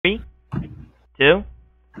2,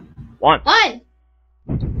 1. One.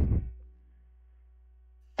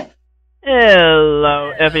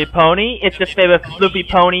 Hello, every pony. It's your favorite floopy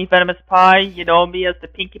pony, Venomous Pie. You know me as the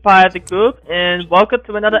Pinkie Pie of the group, and welcome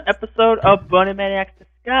to another episode of Bronimaniacs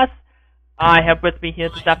Discuss. I have with me here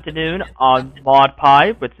this afternoon on Mod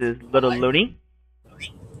Pie, which is Little Looney.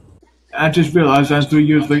 I just realized I'm 3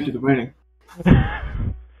 years late to the wedding.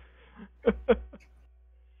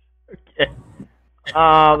 Okay.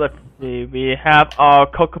 Let's see. We have our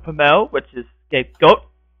Coco Pomel, which is Scapegoat.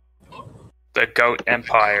 The Goat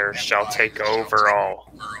Empire shall take over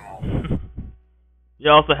all. You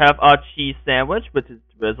also have our Cheese Sandwich, which is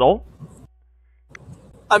Drizzle.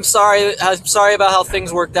 I'm sorry about how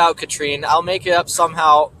things worked out, Katrine. I'll make it up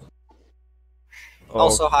somehow. Oh.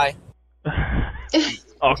 Also, hi.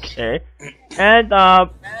 Okay. And a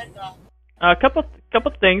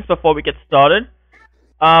couple things before we get started.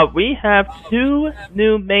 We have 2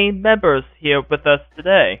 new main members here with us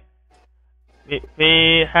today.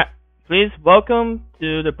 Please welcome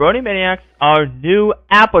to the Bronimaniacs our new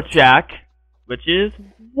Applejack, which is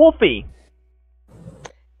Wolfie.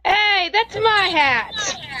 Hey, that's my hat!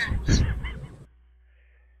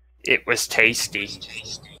 It was tasty.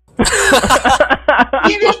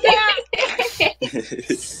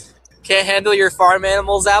 Can't handle your farm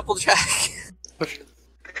animals, Applejack.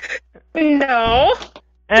 No.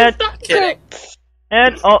 And Kidding.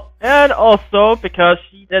 and also because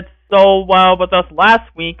she did so well with us last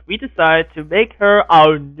week, we decided to make her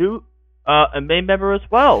our new a main member as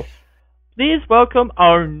well. Please welcome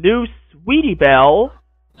our new Sweetie Belle,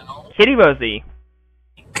 Kitty Rosie.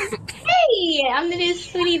 Hey, I'm the new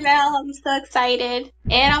Sweetie Belle. I'm so excited.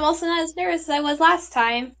 And I'm also not as nervous as I was last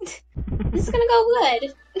time. This is gonna go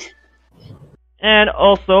good. And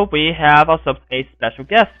also, we have ourselves a special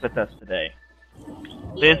guest with us today.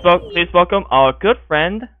 Please welcome our good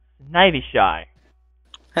friend, SnivyShy.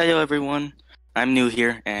 Hello everyone, I'm new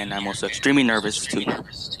here, and I'm also extremely nervous too.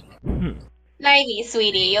 Snivy,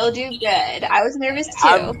 sweetie, you'll do good. I was nervous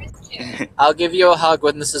too. I'll give you a hug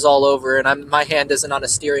when this is all over and my hand isn't on a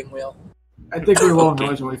steering wheel. I think we were all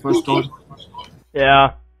noise when we first started.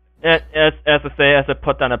 Yeah. As I say, as I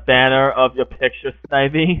put down a banner of your picture,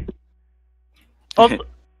 Snivy. Also,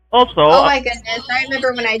 Oh my goodness, I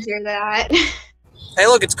remember when I drew that. Hey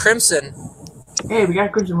look, it's Crimson. Hey, we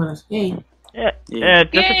got Crimson with us. Yay. yeah, Yeah.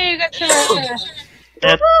 Yay, you got some.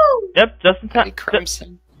 Yep, just in time.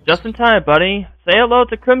 Crimson. Just in time, buddy. Say hello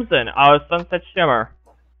to Crimson, our sunset shimmer.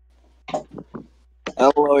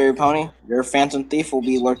 Hello, your pony. Your phantom thief will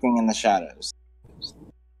be lurking in the shadows.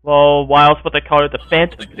 Well, why else would they call it the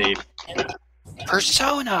Phantom Thief?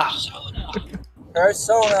 Persona.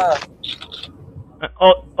 Persona.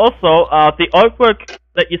 Also, the artwork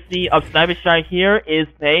that you see of SnivyShy here is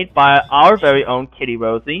made by our very own Kitty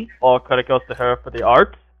Rosie. All credit goes to her for the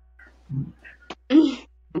art.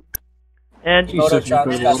 And She's such an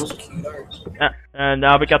incredible Photoshop's artist. and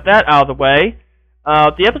now we got that out of the way.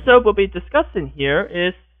 The episode we'll be discussing here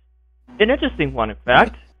is an interesting one, in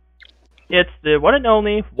fact. It's the one and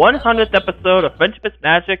only 100th episode of Friendship is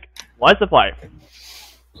Magic, Slice of Life.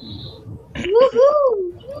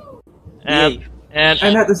 Woohoo! And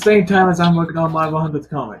And at the same time as I'm working on my 100th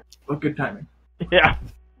comic. What good timing. yeah,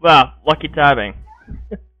 well, lucky timing.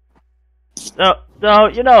 So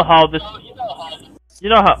you know how this, you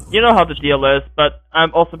know how the deal is. But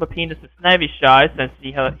I'm also repeating this to SnivyShy since he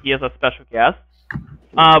is a special guest.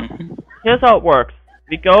 Here's how it works.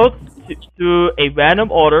 We go to a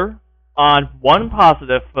random order on 1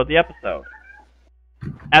 positive for the episode.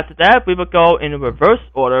 After that, we will go in a reverse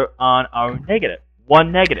order on our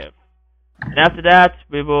 1 negative. And after that,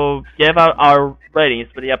 we will give out our ratings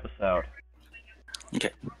for the episode. Okay.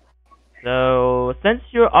 So, since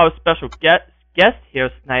you're our special guest here,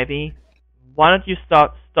 Snivy, why don't you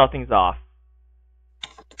start things off?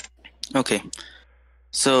 Okay.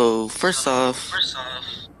 So, first off,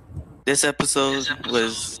 this episode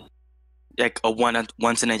was like a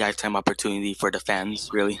once in a lifetime opportunity for the fans,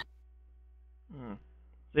 really.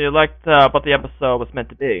 So you liked what the episode was meant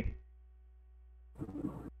to be?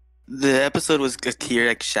 The episode was a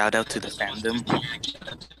clear shout out to the fandom.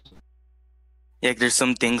 Like, there's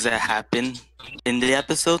some things that happen in the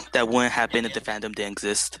episode that wouldn't happen if the fandom didn't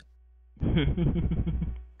exist.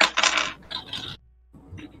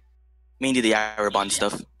 Mainly the Arabon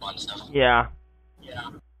stuff. Yeah.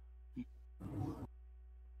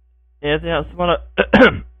 Anything else you want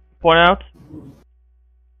to point out?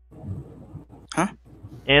 Huh?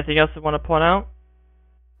 Anything else you want to point out?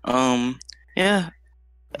 Yeah.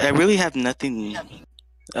 I really have nothing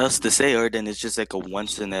else to say other than it's just like a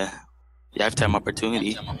once in a lifetime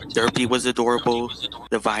opportunity. Derpy was adorable.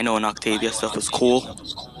 The Vinyl and Octavia stuff was cool.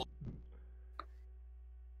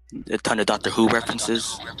 A ton of Doctor Who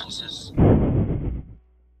references.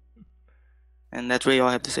 And that's really all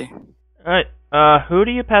I have to say. Alright, who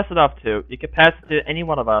do you pass it off to? You can pass it to any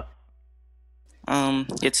one of us.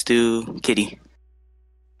 It's to Kitty.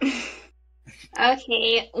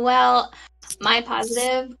 Okay, well, my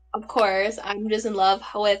positive, of course, I'm just in love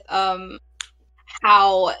with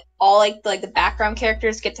how all like the background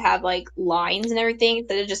characters get to have like lines and everything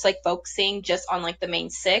instead of just like focusing just on like the main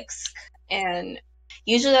six. And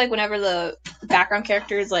usually like whenever the background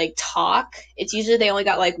characters like talk, it's usually they only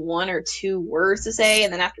got like 1 or 2 words to say,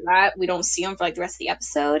 and then after that we don't see them for like the rest of the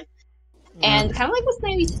episode. And kind of like what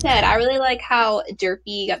Snivy said, I really like how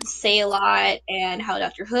Derpy got to say a lot, and how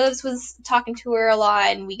Dr. Hooves was talking to her a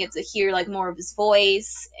lot, and we get to hear like more of his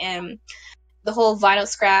voice, and the whole vinyl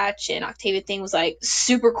scratch and Octavia thing was like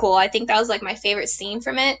super cool. I think that was like my favorite scene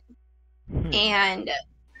from it. And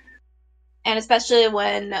especially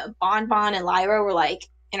when Bon Bon and Lyra were like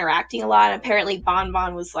interacting a lot. And apparently Bon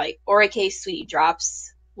Bon was like, or aka Sweetie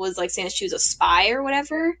Drops was like saying that she was a spy or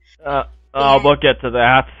whatever. We'll get to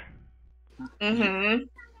that.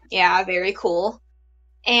 Yeah, very cool.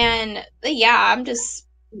 And yeah, I'm just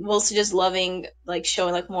mostly just loving like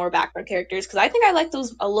showing like more background characters, because I think I like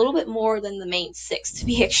those a little bit more than the main 6, to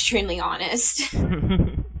be extremely honest.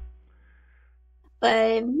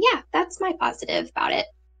 But yeah, that's my positive about it.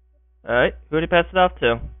 Alright, who do you pass it off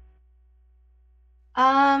to?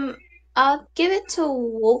 I'll give it to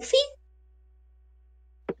Wolfie.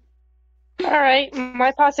 Alright,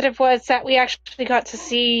 my positive was that we actually got to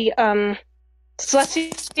see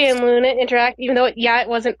Celestia and Luna interact, even though it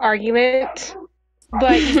was an argument,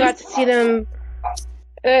 but you got to see them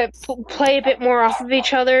play a bit more off of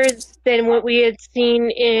each other than what we had seen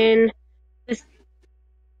in the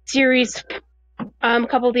series. A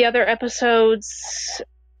couple of the other episodes,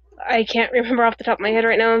 I can't remember off the top of my head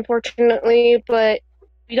right now, unfortunately, but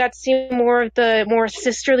we got to see more of the more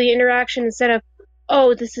sisterly interaction instead of,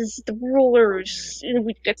 oh, this is the rulers.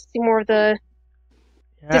 We get to see more of the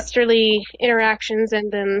sisterly interactions,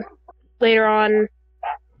 and then later on,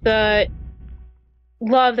 the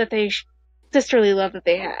sisterly love that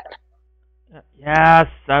they had. Yes,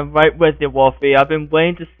 I'm right with you, Wolfie. I've been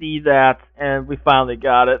waiting to see that, and we finally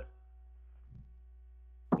got it.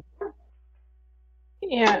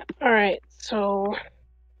 Yeah, alright, so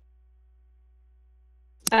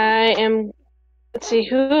let's see,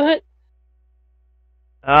 who...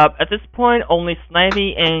 At this point, only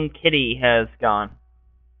Snivy and Kitty has gone.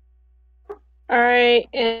 Alright,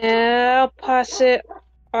 and I'll pass it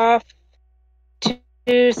off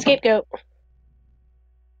to Scapegoat.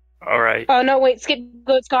 Alright. Oh, no, wait,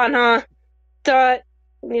 Scapegoat's gone, huh? I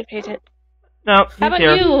need to pay attention. No, he's How about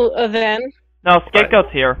here. you, then? No,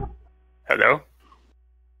 Scapegoat's here. Hello?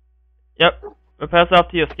 Yep, we'll pass it off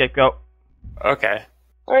to you, Scapegoat. Okay.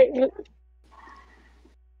 Alright.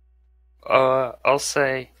 I'll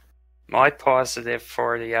say my positive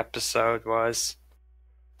for the episode was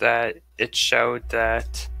that it showed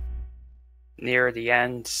that near the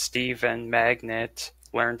end, Steve and Magnet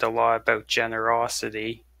learned a lot about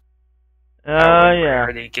generosity. Yeah.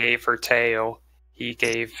 When he gave her tail, he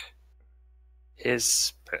gave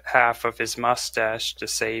his half of his mustache to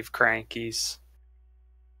save Cranky's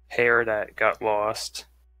hair that got lost.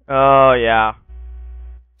 Oh, yeah.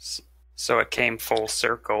 So it came full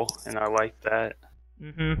circle, and I liked that.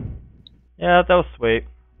 Yeah, that was sweet.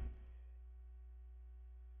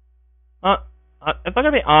 If I'm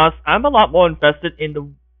gonna be honest, I'm a lot more invested in the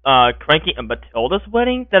Cranky and Matilda's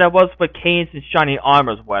wedding than I was with Kane's and Shining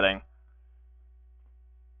Armor's wedding.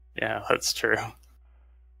 Yeah, that's true.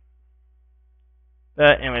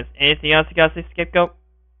 But anyways, anything else you guys say, Scapegoat?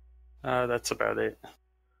 That's about it.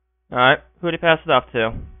 Alright, who do you pass it off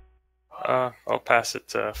to? I'll pass it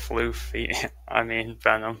to Floofy. I mean,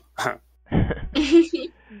 Venom.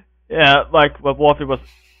 Yeah, like what Wolfie was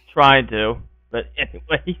trying to. But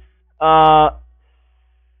anyways, oh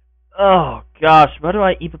gosh, where do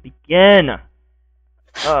I even begin?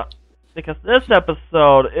 Because this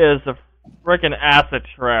episode is a freaking acid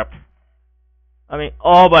trip. I mean,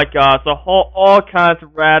 oh my gosh, all kinds of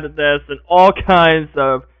randomness and all kinds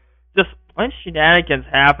of just when shenanigans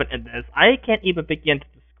happen in this. I can't even begin to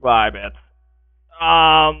describe it.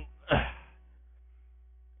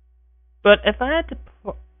 But if I had to,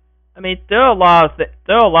 I mean, there are a lot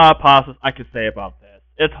of positives I could say about this.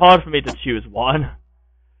 It's hard for me to choose one.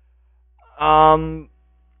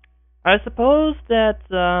 I suppose that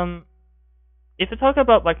if you talk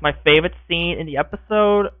about like my favorite scene in the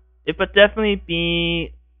episode, it would definitely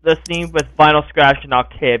be the scene with Vinyl Scratch and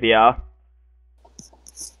Octavia.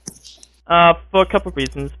 For a couple of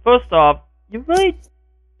reasons. First off, you really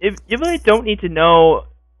don't need to know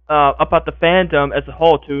about the fandom as a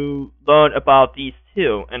whole to learn about these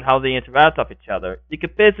two and how they interact with each other. You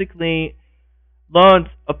could basically learn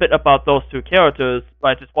a bit about those two characters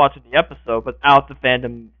by just watching the episode without the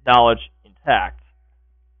fandom knowledge intact.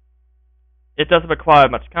 It doesn't require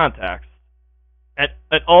much context. And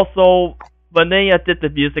also, when they did the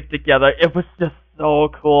music together, it was just so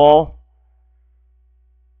cool.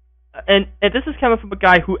 And this is coming from a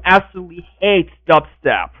guy who absolutely hates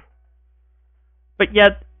dubstep. But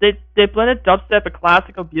yet, they blended dubstep and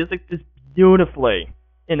classical music just beautifully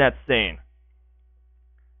in that scene.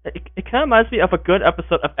 It kind of reminds me of a good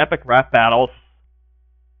episode of Epic Rap Battles.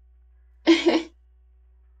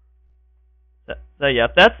 So yeah,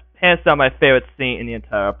 that's hands down my favorite scene in the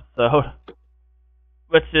entire episode.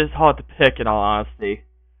 Which is hard to pick in all honesty.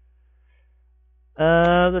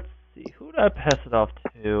 Let's see, who do I pass it off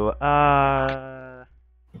to? I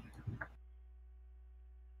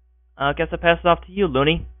guess I pass it off to you,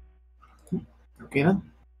 Looney. Okay then.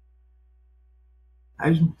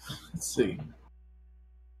 Let's see.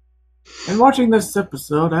 In watching this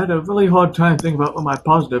episode, I had a really hard time thinking about what my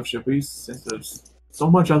positive should be, since there's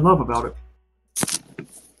so much I love about it.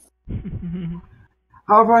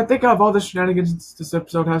 However, I think out of all the shenanigans this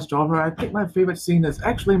episode has to offer, I think my favorite scene is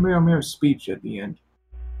actually Miramir's speech at the end.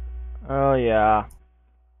 Oh yeah.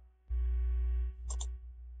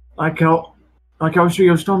 Like how she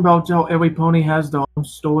was talking about how every pony has their own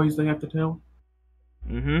stories they have to tell.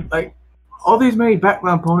 Like, all these many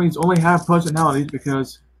background ponies only have personalities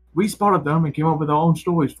because we spotted them and came up with our own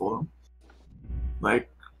stories for them. Like,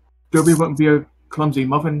 Derby wouldn't be a clumsy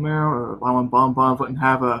muffin mirror, or Llama Bomb Bomb wouldn't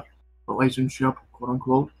have a relationship, quote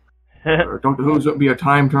unquote, or Dr. Who's wouldn't be a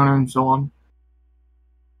time turner, and so on.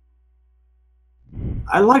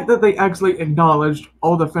 I like that they actually acknowledged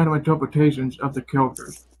all the fandom interpretations of the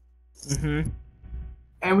characters. And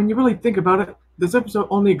when you really think about it, this episode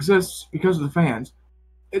only exists because of the fans.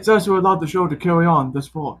 It's us who allowed the show to carry on this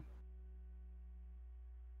far.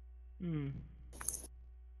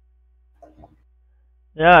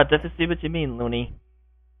 Yeah, I definitely see what you mean, Looney.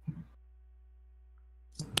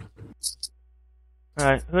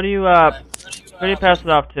 Alright, who do you pass it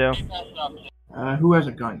off to? Who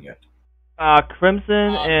hasn't gone yet?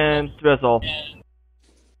 Crimson and Drizzle.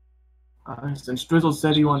 Since Drizzle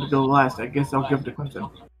said he wanted to go last, I guess I'll give it to Crimson.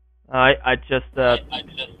 I just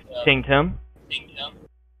pinged him.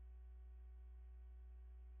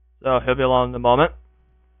 So he'll be along in a moment.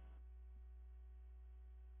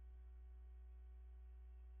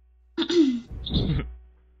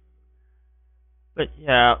 But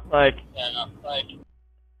yeah, like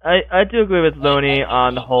I do agree with Looney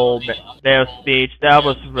on the whole mayor speech. That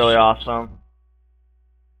was really awesome.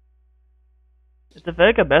 It's a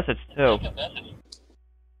very good message too.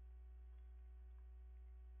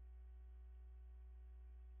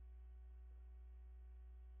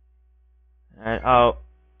 Alright, I'll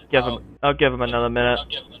give him another minute.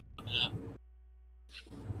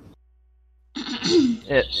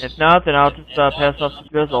 If not, then I'll just pass off to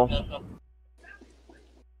Drizzle.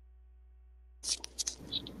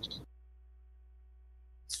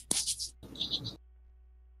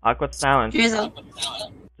 Awkward silence. Drizzle.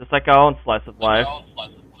 Just like our own slice of life.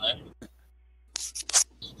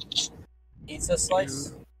 Pizza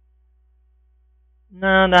slice?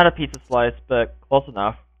 No, not a pizza slice, but close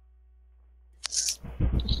enough.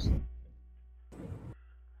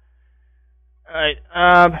 Alright,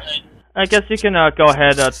 I guess you can go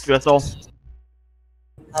ahead, Drizzle.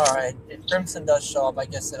 Alright, if Crimson does show up, I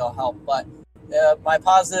guess it'll help, but my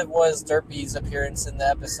positive was Derpy's appearance in the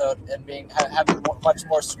episode and having much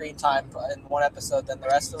more screen time in one episode than the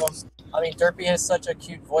rest of them. I mean, Derpy has such a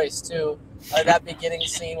cute voice, too. That beginning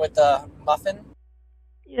scene with the muffin.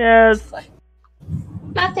 Yes.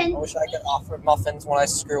 Muffin. I wish I could offer muffins when I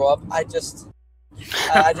screw up. I just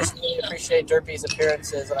really appreciate Derpy's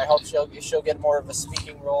appearances, and I hope she'll get more of a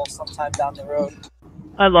speaking role sometime down the road.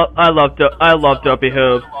 I love Derpy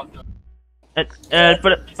Hooves. And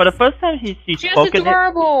for the first time she spoke Just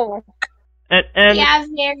adorable. And Yeah,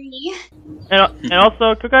 very. And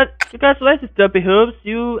also congratulations, Derpy Hooves.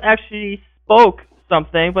 You actually spoke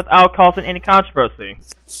something without causing any controversy.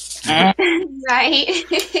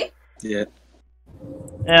 Right. Yeah.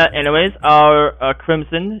 Anyways, our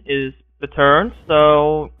Crimson is returned,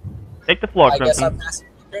 so take the floor, Crimson. I guess I'm passing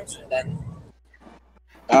to Crimson then.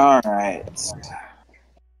 Alright.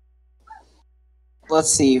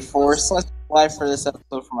 Let's see, for Celestial Life for this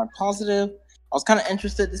episode for my positive, I was kind of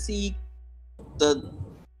interested to see the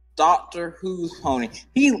Doctor Who's pony.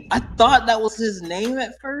 I thought that was his name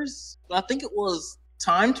at first, but I think it was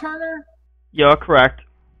Time Turner? You're correct.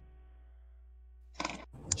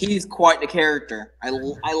 He's quite the character. I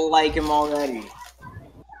like him already.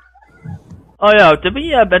 Oh yeah, did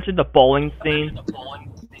we mention the bowling scene?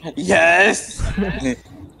 Yes!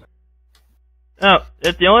 No,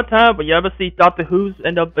 it's the only time when you ever see Doctor Who's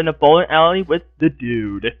end up in a bowling alley with the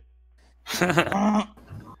dude. Tell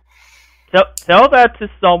that to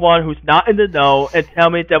someone who's not in the know and tell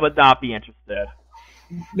me they would not be interested.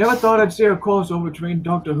 Never thought I'd see a crossover between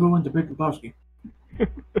Doctor Who and the Big Lebowski.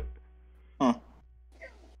 Huh.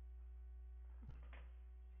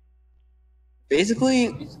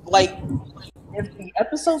 Basically, like, if the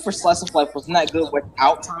episode for Slice of Life wasn't that good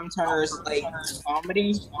without Tom Turner's, like,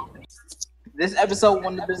 comedy, this episode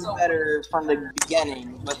wouldn't have been better from the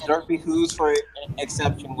beginning, but Derpy Who's, for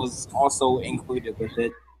exception, was also included with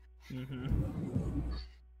it.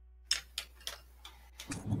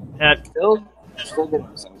 Still good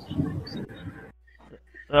episode.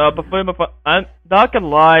 Before, I'm not gonna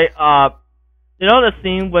lie, you know the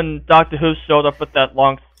scene when Doctor Who showed up with that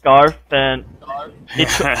long scarf and he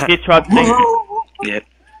trusts it? Yep.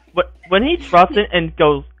 When he trusts it and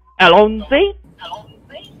goes, Alonzi?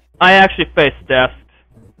 I actually face death.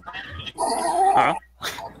 Huh?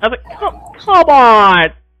 I was like, come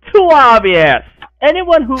on! Too obvious!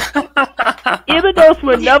 Anyone who, even those who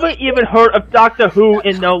have never even heard of Doctor Who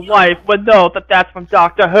in their life would know that that's from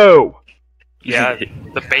Doctor Who. Yeah,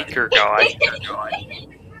 the baker guy.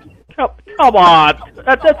 Come on!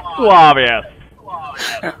 That's too obvious.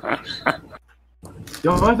 The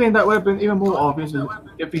only thing that would have been even more obvious is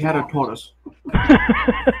if he had a tortoise.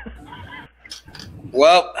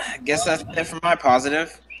 Well, I guess that's it for my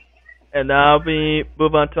positive. And now we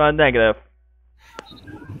move on to our negative.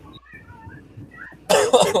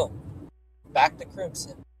 Back to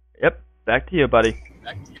Crimson. Yep, back to you, buddy.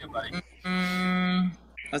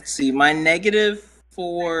 Let's see. My negative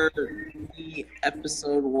for the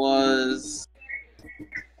episode was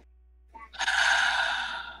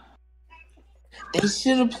they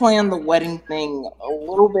should have planned the wedding thing a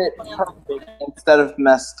little bit perfect instead of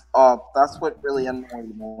messed up. That's what really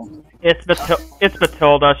annoyed me. It's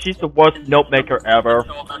Matilda. She's the worst note maker ever.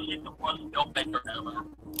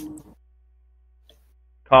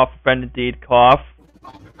 Cough, friend indeed, cough.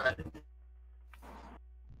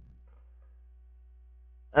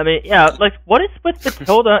 I mean, yeah, like, what is with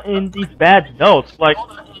Matilda in these bad notes? Like,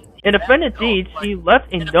 in a friend indeed, she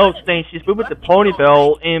left a note saying she's moving to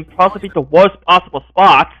Ponyville in possibly the worst possible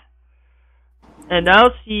spot. And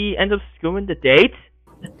now she ends up screwing the date?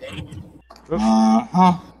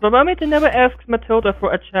 Remind me to never ask Matilda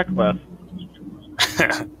for a checklist.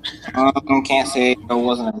 Can't say I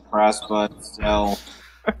wasn't impressed, but still.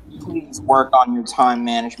 Please work on your time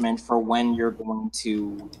management for when you're going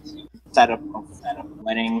to set up a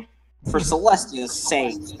wedding. For Celestia's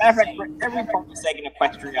sake. Matter of fact, for every second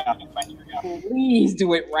Equestria, please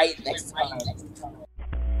do it right next time.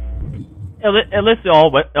 At least it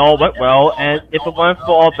all went well, and if it weren't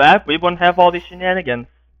for all that, we wouldn't have all these shenanigans.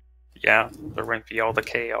 Yeah, there wouldn't be all the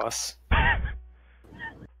chaos.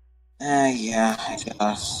 Yeah, I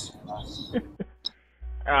guess.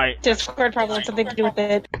 Alright. Discord probably had something to do with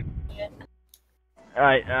it.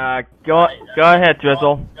 Alright, go ahead,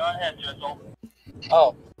 Drizzle.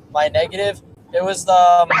 Oh, my negative. It was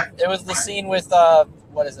the scene with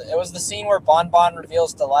what is it? It was the scene where Bon Bon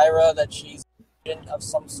reveals to Lyra that she's of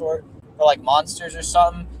some sort, or like monsters or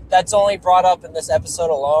something. That's only brought up in this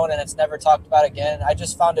episode alone, and it's never talked about again. I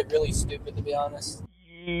just found it really stupid, to be honest.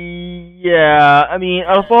 Yeah, I mean,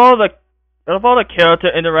 out of all the character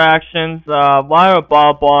interactions, Lyra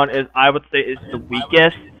Bon Bon is, I would say, is the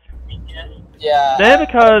weakest. Yeah. Then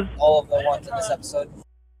because all of the ones in this episode.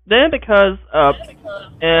 Then because,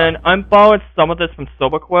 and I'm borrowing some of this from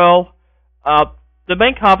Silverquill, the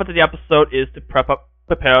main conflict of the episode is to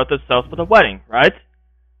prepare themselves for the wedding, right?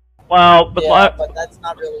 Well, with but that's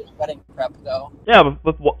not really wedding prep, though. Yeah,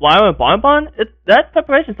 with Lyra and Bon Bon, that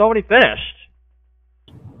preparation's already finished.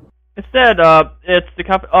 Instead, it's the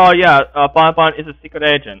oh yeah, Bon Bon is a secret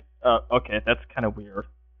agent. Okay, that's kind of weird.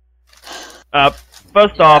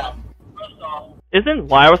 First off, isn't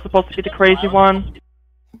Lyra supposed to be the crazy one?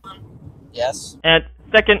 Yes. And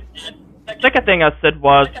second thing I said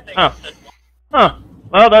was, well,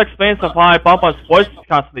 that explains why Bon Bon's voice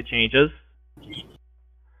constantly changes.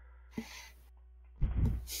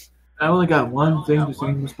 I only got one thing to say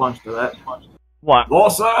in response to that. What?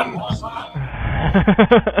 Lawson!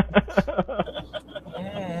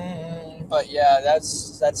 But yeah,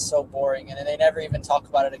 that's so boring, and they never even talk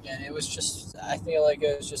about it again. It was just, I feel like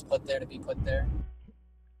it was just put there to be put there.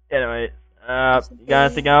 Anyway, you got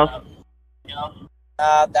anything else?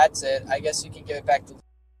 That's it. I guess you can give it back to.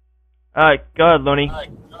 Alright, go ahead, Looney.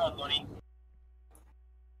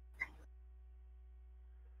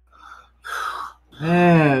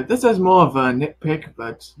 Yeah, this is more of a nitpick,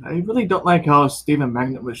 but I really don't like how Stephen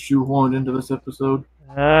Magnet was shoehorned into this episode.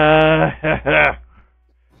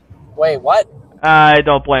 Wait, what? I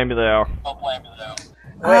don't blame you there. Wait,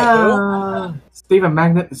 who? Stephen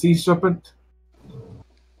Magnet, the sea serpent.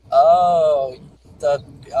 Oh, I get it.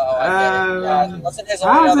 Yeah, wasn't his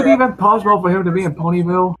only How is it other even possible for him to be in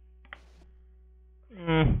Ponyville?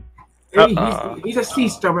 He's a sea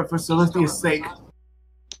serpent for Celestia's sake.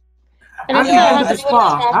 And How if did he you get have to the to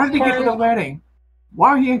spa? How did he get to the transform- wedding? Why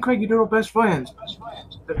are he and Cranky Doodle best friends?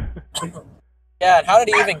 Yeah, and how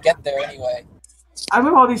did he even get there anyway? I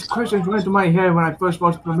remember all these questions went through my head when I first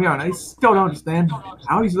watched the premiere, and I still don't understand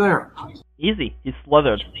how he's there. Easy, he's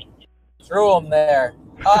slithered. Threw him there.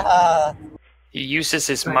 Haha. He uses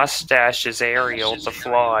his mustache as Ariel to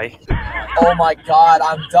fly. Oh my god,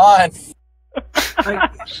 I'm done.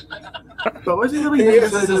 But was he really He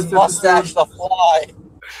uses necessary to his this mustache episode? to fly.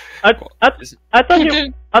 I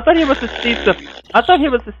thought he was a sea serpent. I thought he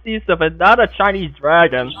was a sea serpent, not a Chinese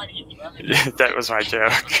dragon. That was my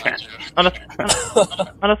joke. On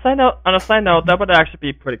a side note, that would actually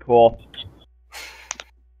be pretty cool.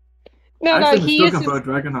 No, I he still uses for a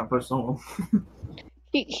dragon, not for a soul.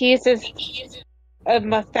 he uses a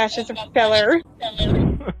mustache as a filler.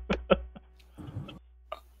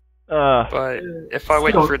 But if I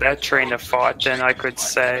went for that train of thought, then I could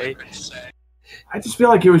say I just feel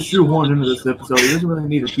like he was shoehorned into this episode. He doesn't really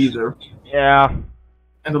need to be there. Yeah.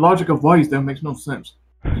 And the logic of why he's there makes no sense.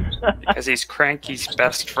 because he's Cranky's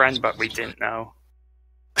best friend, but we didn't know.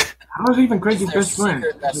 How is he even Cranky's Their best friend?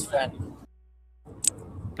 secret best friend.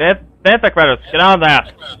 Fanfic writers, get on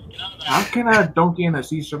that. How can a donkey and a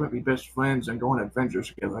sea serpent be best friends and go on adventures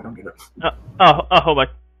together? I don't get it. Oh my.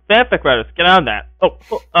 Fanfic writers, get on that. Oh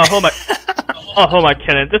my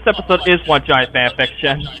kidding. This episode is one giant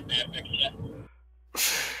fanfiction.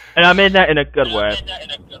 And I mean that in a good way.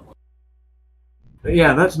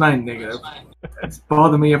 Yeah, that's not negative. It's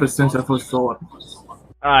bothered me ever since I first saw it.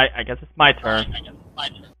 Alright, I guess it's my turn.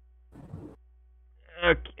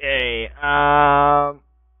 Okay,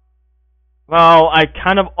 well, I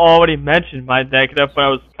kind of already mentioned my negative, but I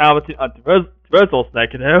was commenting on Drizzle's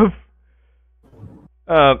negative.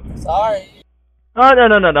 Sorry. Oh,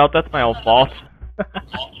 no, that's my own fault.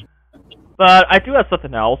 But I do have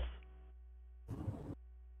something else.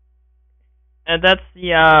 And that's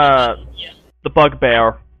the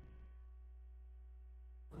bugbear.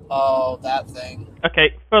 Oh, that thing.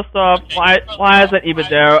 Okay, first off, why is it even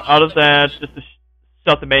there other than just to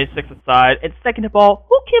shut the main six aside? And second of all,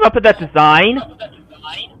 who came up with that design?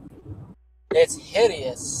 It's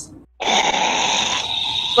hideous.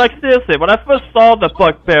 Like seriously, when I first saw the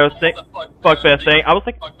bugbear thing, I was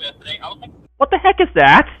like, what the heck is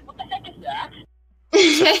that?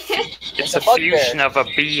 It's a fusion of a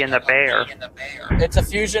bee and a bear. It's a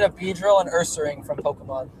fusion of Beedrill and Ursaring from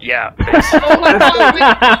Pokemon. Yeah.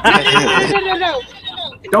 No.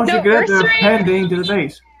 Don't No, forget the Ursaring- pending to the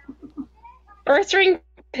base. Earthring,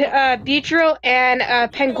 Beedrill, and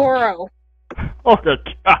Pangoro. Oh my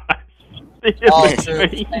gosh. Oh, true.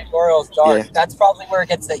 Pangoro's dark. Yeah. That's probably where it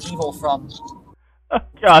gets the evil from. Oh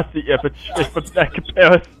god, the imagery for that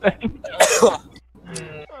comparison.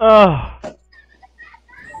 Oh.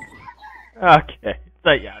 Okay,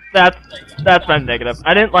 so yeah, that's my negative.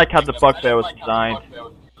 I didn't like how the bugbear was designed.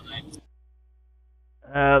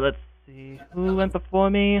 Let's see, who went before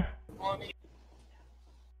me?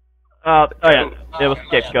 Oh yeah, it was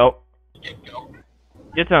Scapegoat.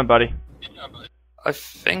 Your turn, buddy. I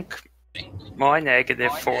think my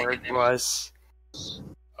negative for it was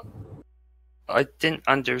I didn't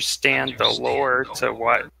understand the lore to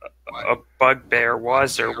what a bugbear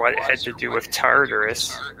was or what it had to do with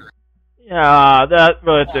Tartarus. Yeah, that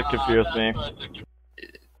really did confuse me.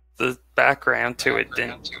 The background to it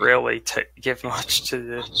didn't really give much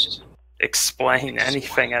to explain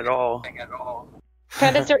anything at all.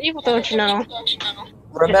 Predator evil, don't you know?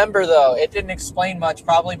 Remember, though, it didn't explain much,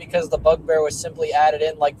 probably because the bugbear was simply added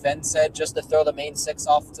in, like Ven said, just to throw the main six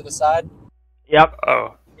off to the side. Yep.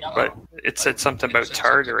 Oh, but it said something about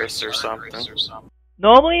Tartarus or something.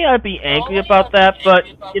 Normally I'd be angry about that, but,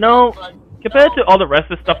 you know, compared to all the rest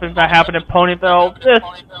of the stuff that happened in Ponyville, this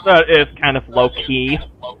is kind of low-key.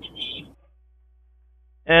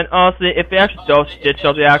 And honestly, if they actually don't stitch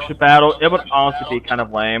up the actual battle, it would honestly be kind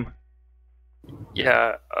of lame.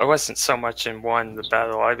 Yeah, I wasn't so much in the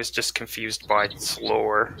battle, I was just confused by its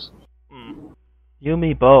lore. You and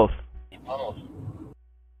me both.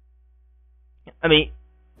 I mean,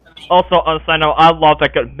 Also, on a side note, I love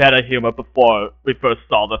that good meta humor before we first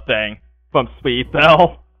saw the thing from Sweet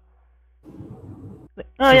Belle.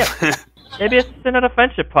 Oh yeah, maybe it's just another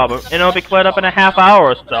friendship problem, and it'll be cleared up in a half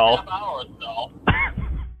hour or so.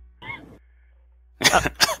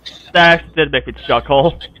 That actually did make me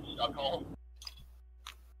chuckle.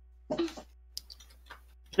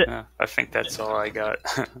 I think that's all I got.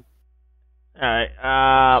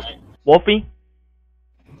 Alright, Wolfie?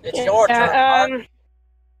 It's your turn.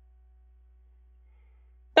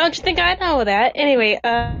 Don't you think I know that? Anyway,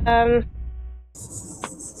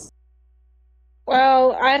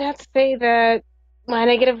 well, I'd have to say that my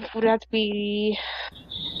negative would have to be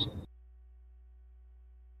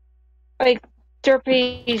like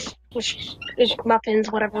Derpy's, which is Muffins,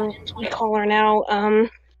 whatever we call her now.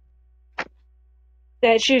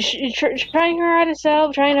 That she's trying her hardest to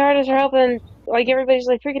help, and like everybody's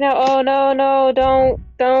like freaking out. Oh no,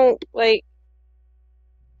 don't like.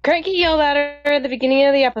 Cranky yelled at her at the beginning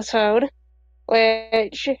of the episode.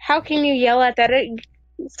 Which, how can you yell at that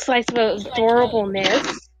slice of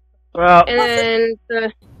adorableness? Well, And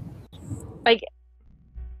then, like,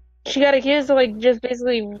 she got accused of, like, just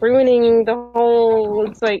basically ruining the whole,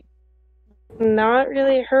 it's, like, not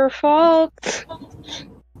really her fault.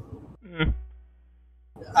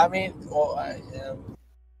 I mean,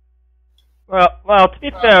 well, to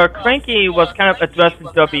be fair, Cranky was kind of addressing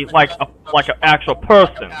Derpy like an actual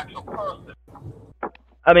person.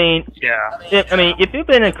 I mean, Yeah. If you've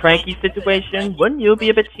been in a Cranky situation, wouldn't you be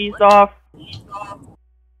a bit cheesed off?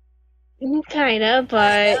 Kinda,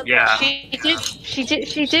 but Yeah. she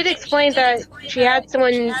did explain that she had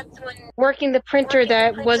someone working the printer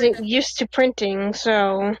that wasn't used to printing,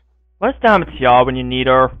 so. Where's Diamond Tiara when you need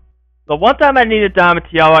her? The one time I needed Diamond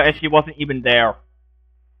Tiara and she wasn't even there.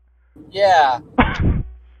 yeah.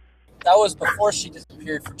 That was before she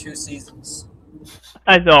disappeared for 2 seasons.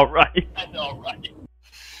 I know, right?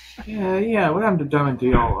 Yeah, what happened to Diamond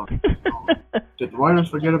Tiara? Did the writers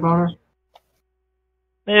forget about her?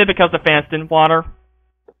 Maybe because the fans didn't want her.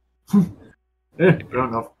 Fair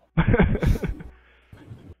enough.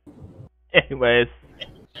 Anyways.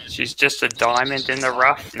 She's just a diamond in the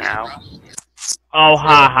rough now. Oh,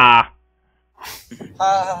 haha.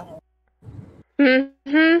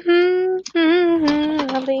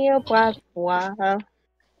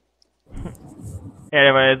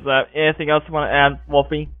 Anyways, anything else you want to add,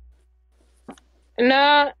 Wolfie?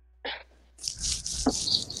 No.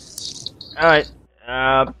 Alright,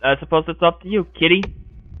 I suppose it's up to you, Kitty.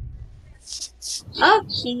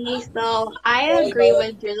 Okay, so I agree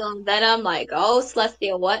with Drizzle and Venom, like, oh,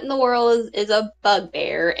 Celestia, what in the world is a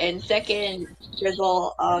bugbear? And second,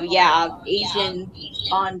 Drizzle, yeah, Asian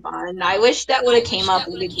bonbon. I wish that would have came up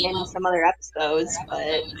in the beginning of some other episodes,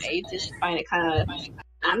 but I just find it kind of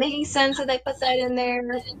not making sense that they put that in there.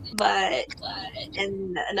 But,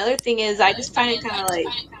 and another thing is, I just find it kind of, like,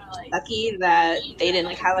 lucky that they didn't,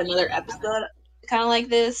 like, have another episode kind of like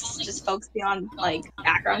this, just focusing on like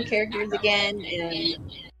background characters again, and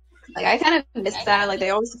like I kind of miss that. Like they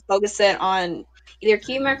always focus it on either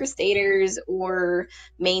key marker staters or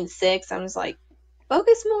main 6. I'm just like,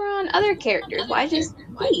 focus more on other characters. Why just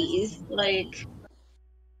please? Like,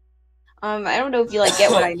 I don't know if you like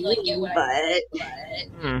get what I mean, but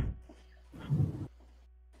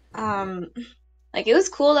like it was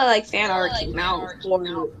cool that like fan art came out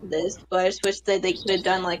for this, but I just wish that they could have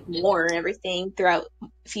done like more and everything throughout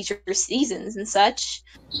future seasons and such.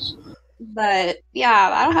 But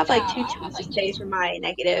yeah, I don't have like too much to say for my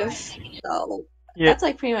negative, so that's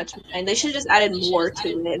like pretty much mine. They should have just added more to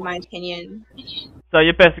it, in my opinion. So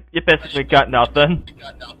you basically got nothing.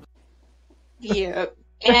 Yeah,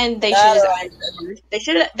 and they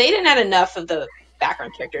should have. They didn't add enough of the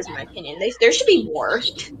background characters, in my opinion. There should be more.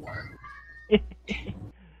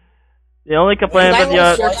 The only complaint about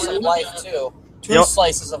the slice of life too. 2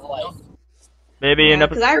 slices of life. Maybe an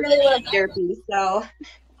episode. Because I really love Derpy, so.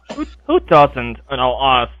 Who doesn't, in all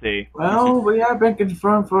honesty? Well, we have been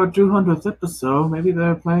confirmed for a 200th episode. Maybe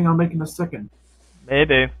they're planning on making a second.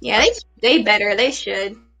 Maybe. Yeah, they better. They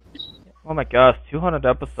should. Oh my gosh, 200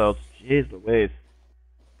 episodes. Jeez Louise.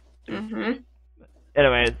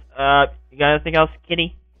 Anyways, you got anything else,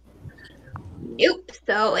 Kitty? Nope.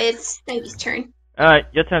 So it's Snivy's turn. Alright,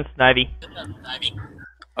 your turn, Snivy.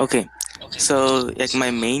 Okay, so like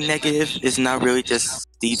my main negative is not really just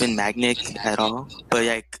Steven Magnick at all, but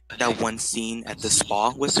like that one scene at the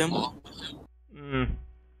spa with him.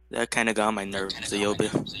 That kind of got on my nerves a little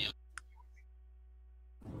bit.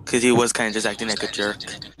 Because he was kind of just acting like a jerk.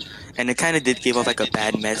 And it kind of did give off like a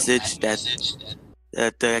bad message that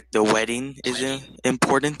the wedding is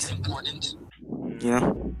important. You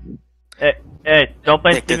know? Hey, don't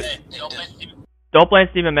blame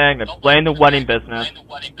Stephen Magnet. Blame the wedding business.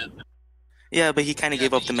 Yeah, but he kind of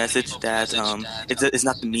gave up the message that it's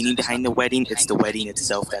not the meaning behind the wedding, it's the wedding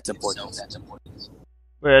itself that's important.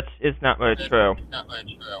 Which is not really true.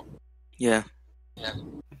 Yeah.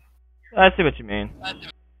 I see what you mean.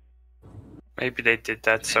 Maybe they did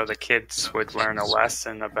that so the kids would learn a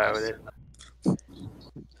lesson about it.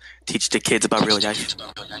 Teach the kids about real life.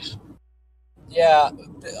 Yeah,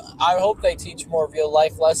 I hope they teach more real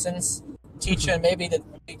life lessons. Teach them maybe to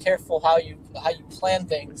be careful how you plan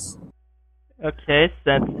things. Okay,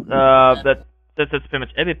 since that's pretty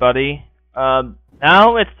much everybody,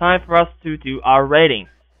 now it's time for us to do our ratings.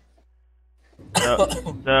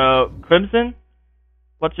 So Crimson,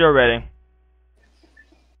 what's your rating?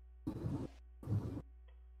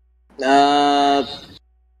 5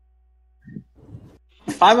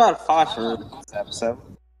 out of 5 for this episode.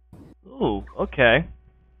 Ooh, okay.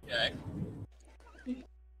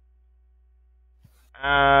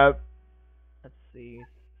 Let's see.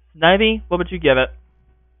 Snivy, what would you give it?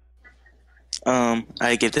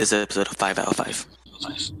 I give this episode a 5 out of 5.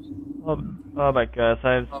 Oh my gosh,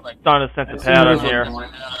 I'm starting to sense a pattern here.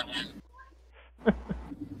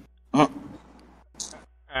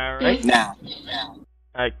 Alright. Now.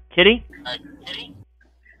 Kitty?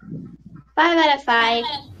 5 out of 5.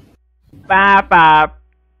 5. 5.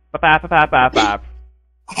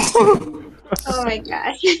 Oh my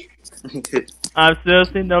gosh. I'm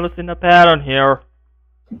seriously noticing a pattern here.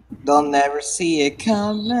 They'll never see it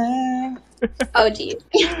coming. Oh geez.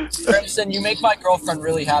 Crimson, you make my girlfriend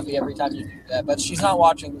really happy every time you do that, but she's not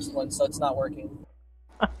watching this one, so it's not working.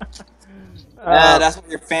 That's what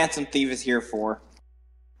your Phantom Thief is here for.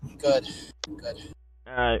 Good.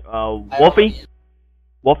 Alright, Wolfie?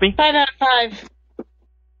 Wolfie? 5 out of 5.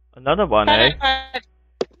 Another one, 5 eh? out of 5.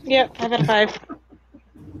 Yep, 5 out of 5.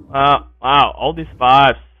 Wow, all these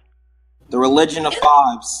 5s. The religion of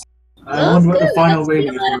 5s. I wonder what the final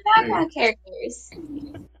rating is Lot of going to background characters.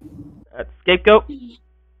 Scapegoat?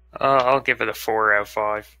 I'll give it a 4 out of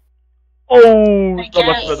 5. Oh, so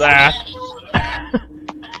much for that.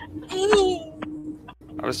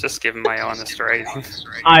 I was just giving my honest rating.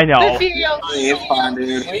 I know. It's fine,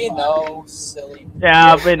 dude. We know, silly.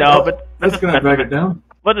 Yeah, we know, but That's gonna drag it down.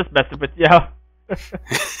 we'll just mess with you.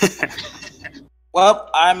 Well,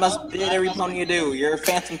 I must bid every pony you do. Your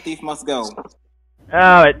Phantom Thief must go.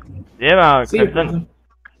 Alright, yeah, See you, Crimson.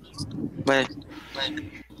 Crimson. But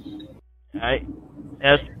Alright,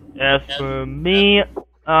 as for me,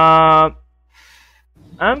 I'm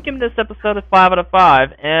giving this episode a 5 out of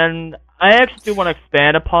 5, and I actually do want to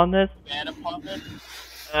expand upon this.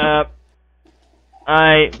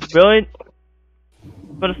 I really,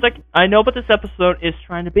 but it's like I know what this episode is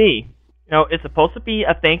trying to be. You know, it's supposed to be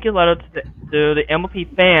a thank you letter to the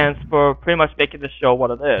MLP fans for pretty much making the show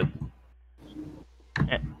what it is.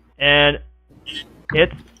 And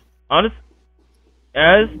it's honest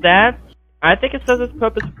as that. I think it serves its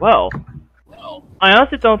purpose well. I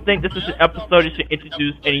honestly don't think this is an episode you should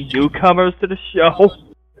introduce any newcomers to the show.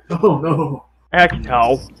 Oh no. Heck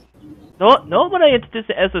no. No one introduce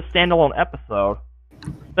it as a standalone episode.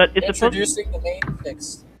 But it's Introducing the main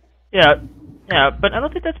fix. Yeah, but I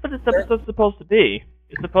don't think that's what this episode's supposed to be.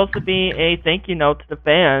 It's supposed to be a thank you note to the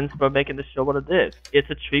fans for making the show what it is. It's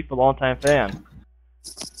a treat for longtime fans.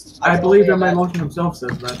 I believe that my motion himself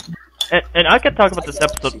says that. And I could talk about this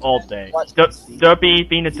episode all day. Derpy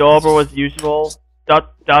being adorable as usual.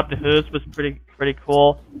 Dr. Who's was pretty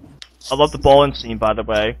cool. I love the bowling scene, by the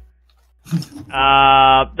way.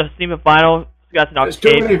 The scene with Vinyl, guys in There's too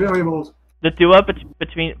many Octave. variables. The duo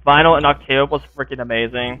between Vinyl and Octave was freaking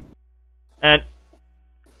amazing. And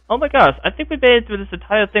oh my gosh, I think we made it through this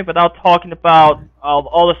entire thing without talking about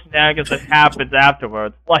all the shenanigans that happened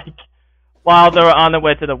afterwards, like while they were on their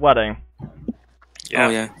way to the wedding. Yeah. oh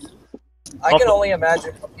yeah. I can only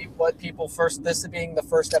imagine what people first, this being the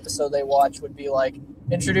first episode they watch, would be like.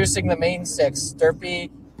 Introducing the main six: Derpy,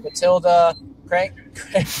 Matilda,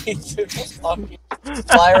 Cranky,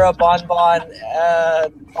 Lyra, Bonbon,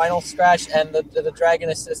 Final Scratch, and the dragon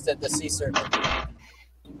assistant, the sea serpent.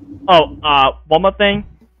 Oh, one more thing.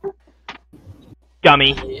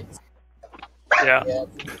 Gummy. Yeah.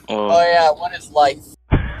 Oh yeah, what is life? Is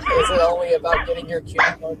it only about getting your cute?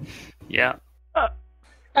 Yeah.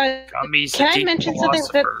 Gummy's Can a I deep mention something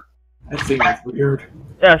philosopher. That seems weird.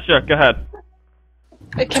 Yeah, sure, go ahead.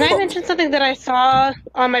 Can I mention something that I saw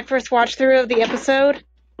on my first watch through of the episode?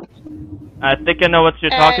 I think I know what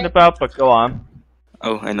you're talking about, but go on.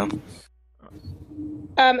 Oh, I know.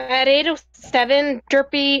 At 8:07,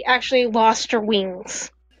 Derpy actually lost her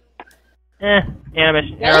wings.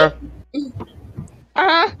 Animation error.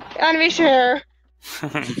 On be sure.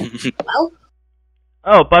 Well,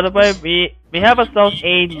 Oh, by the way, we have ourselves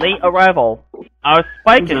a late arrival. Our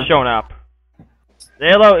Spike has shown up. Say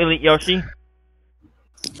hello, Elite Yoshi.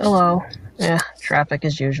 Hello. Yeah, traffic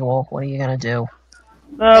as usual. What are you gonna do?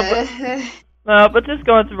 But just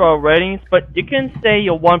going through our ratings, but you can say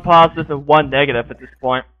you're one positive and one negative at this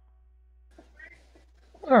point.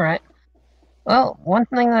 Alright. Well, one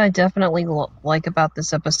thing that I definitely like about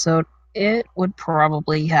this episode, it would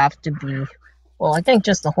probably have to be, well, I think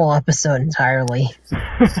just the whole episode entirely.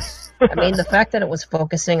 I mean, the fact that it was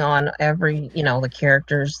focusing on every, the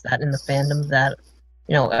characters that in the fandom that,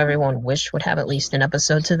 everyone wished would have at least an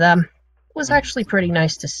episode to them was actually pretty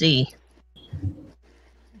nice to see.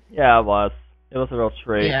 Yeah, it was. It was a real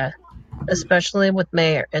treat. Yeah, especially with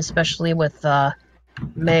Mayor's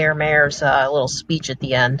little speech at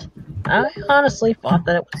the end. I honestly thought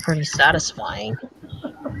that it was pretty satisfying.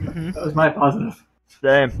 That was my positive.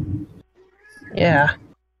 Same. Yeah.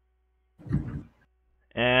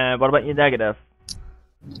 And what about your negative?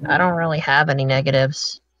 I don't really have any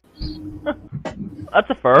negatives. That's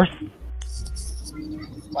a first.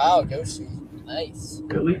 Wow, Yoshi. Nice.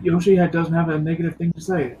 Elite Yoshi doesn't have a negative thing to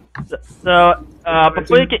say. So,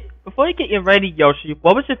 before you get your ready, Yoshi,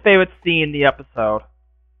 what was your favorite scene in the episode?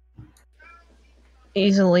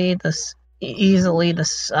 Easily this, I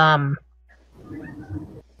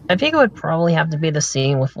think it would probably have to be the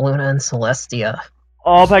scene with Luna and Celestia.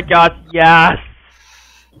 Oh my god, yes!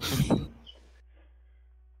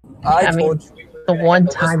 I mean, told you the one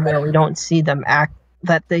time where we don't see them act,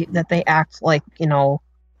 that they act like,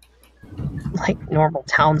 like normal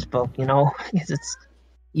townsfolk, because it's,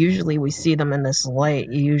 usually we see them in this light,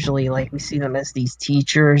 usually, like, we see them as these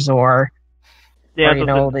teachers, or these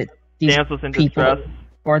in people, distress.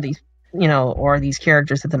 or these, or these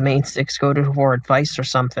characters that the main six go to for advice or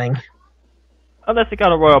something. Unless you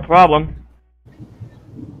got a royal problem.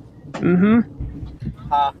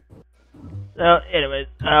 So, anyways,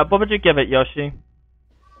 what would you give it, Yoshi?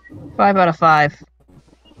 5 out of 5.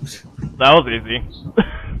 That was easy.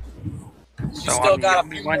 So still I'm got a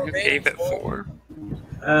the few only more one who gave it ratings, 4.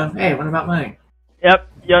 Hey, what about mine? Yep,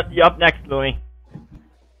 you're up next, Louie.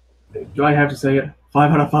 Do I have to say it?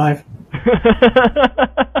 5 out of 5?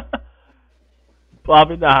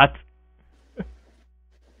 Probably not.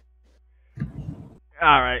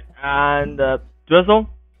 Alright, and Drizzle?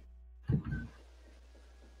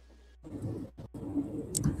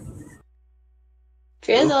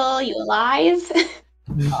 Drizzle, you alive?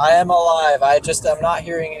 I am alive. I'm not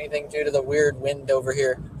hearing anything due to the weird wind over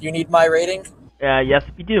here. You need my rating? Yes,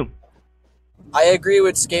 we do. I agree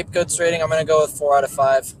with Scapegoat's rating. I'm going to go with 4 out of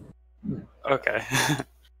 5. Okay.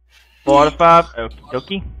 4 out of 5? Okie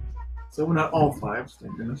dokie. So we're not all 5s,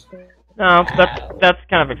 thank goodness. No, that's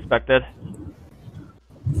kind of expected.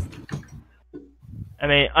 I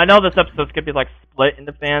mean, I know this episode's gonna be like split in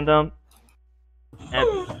the fandom,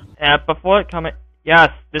 and before it coming, yes,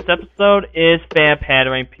 this episode is fan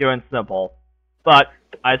pandering, pure and simple, but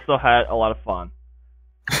I still had a lot of fun.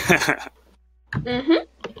 Mm-hmm.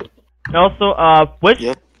 And also, Wish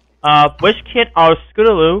Kid our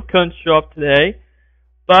Scootaloo couldn't show up today,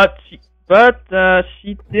 but she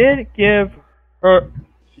did give her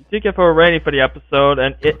a rating for the episode,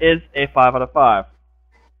 and it is a 5 out of 5.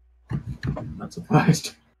 Not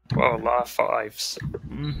surprised. Well, a lot of 5s.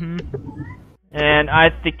 And I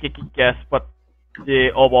think you can guess what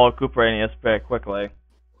the overall group rating is very quickly.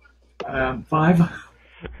 5.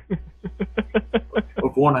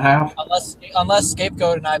 Or 4.5. Unless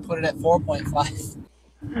Scapegoat and I put it at 4.5.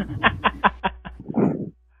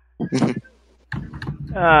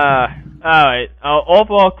 Alright. Our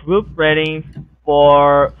overall group rating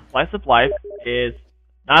for Slice of Life is,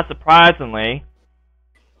 not surprisingly,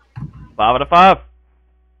 5 out of 5.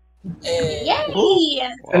 Hey. Yay!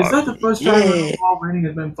 And is that the first time the overall rating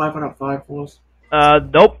has been 5 out of 5 for us?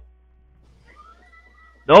 Nope.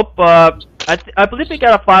 Nope, I believe we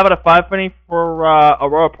got a 5 out of 5 rating for, a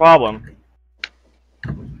royal problem.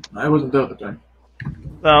 I wasn't there at the time.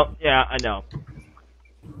 Well, yeah, I know.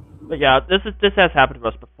 But yeah, this has happened to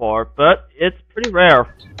us before, but it's pretty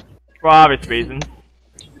rare. For obvious reasons.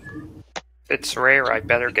 If it's rare, I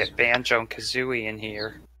better get Banjo and Kazooie in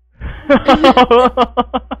here.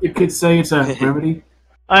 You could say it's a rarity.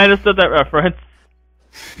 I understood that reference.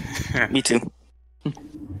 Me too.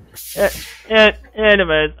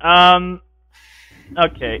 Anyways,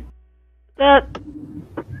 okay.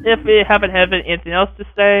 If we haven't had anything else to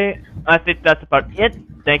say, I think that's about it.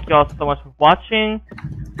 Thank you all so much for watching.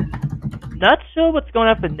 Not sure what's going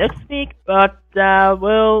to happen next week, but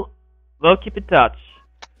we'll keep in touch.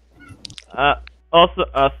 also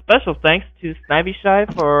a special thanks to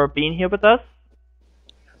SnivyShy for being here with us.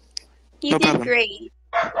 You No did problem. great.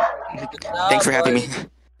 Thanks for having me.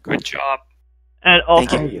 Good job. And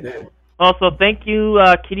Thank also, you. also thank you,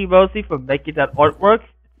 Kitty Rosie, for making that artwork.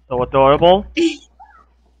 It's so adorable.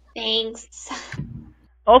 Thanks.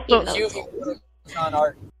 Also, Even though it's on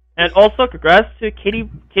art. and also congrats to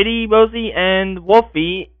Kitty Rosie, and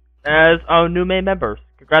Wolfie as our new main members.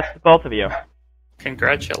 Congrats to both of you.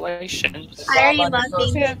 Congratulations. I already love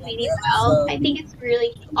being the Queenie Belle. I think it's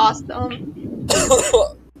really awesome.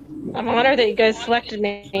 I'm honored that you guys selected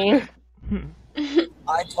me.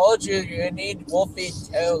 I told you you need Wolfie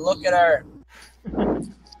to look at her.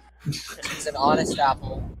 She's an honest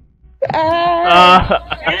apple.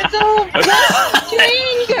 It's all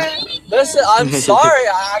Listen, I'm sorry.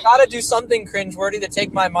 I gotta do something cringeworthy to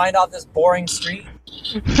take my mind off this boring street.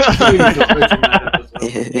 Yeah,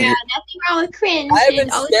 nothing wrong with cringe. I have been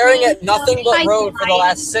It always staring means, at nothing but fight road for the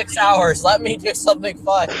last 6 hours. Let me do something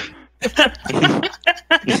fun.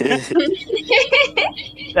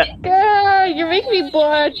 You're making me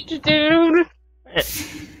blush, dude.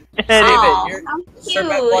 David, your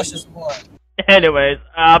serpent blushes more. Anyways,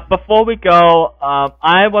 before we go,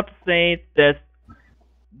 I want to say this,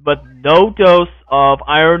 but no dose of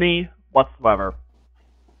irony whatsoever.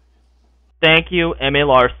 Thank you, Emmy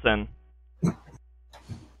Larson.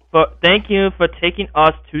 Thank you for taking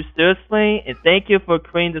us too seriously, and thank you for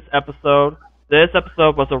creating this episode. This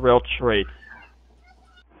episode was a real treat.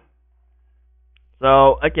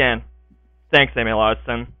 So, again, thanks, Emmy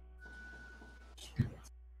Larson.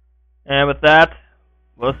 And with that,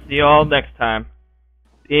 we'll see you all next time.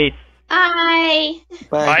 Peace. Bye.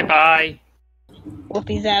 Bye-bye.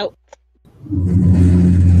 Whoopie's out.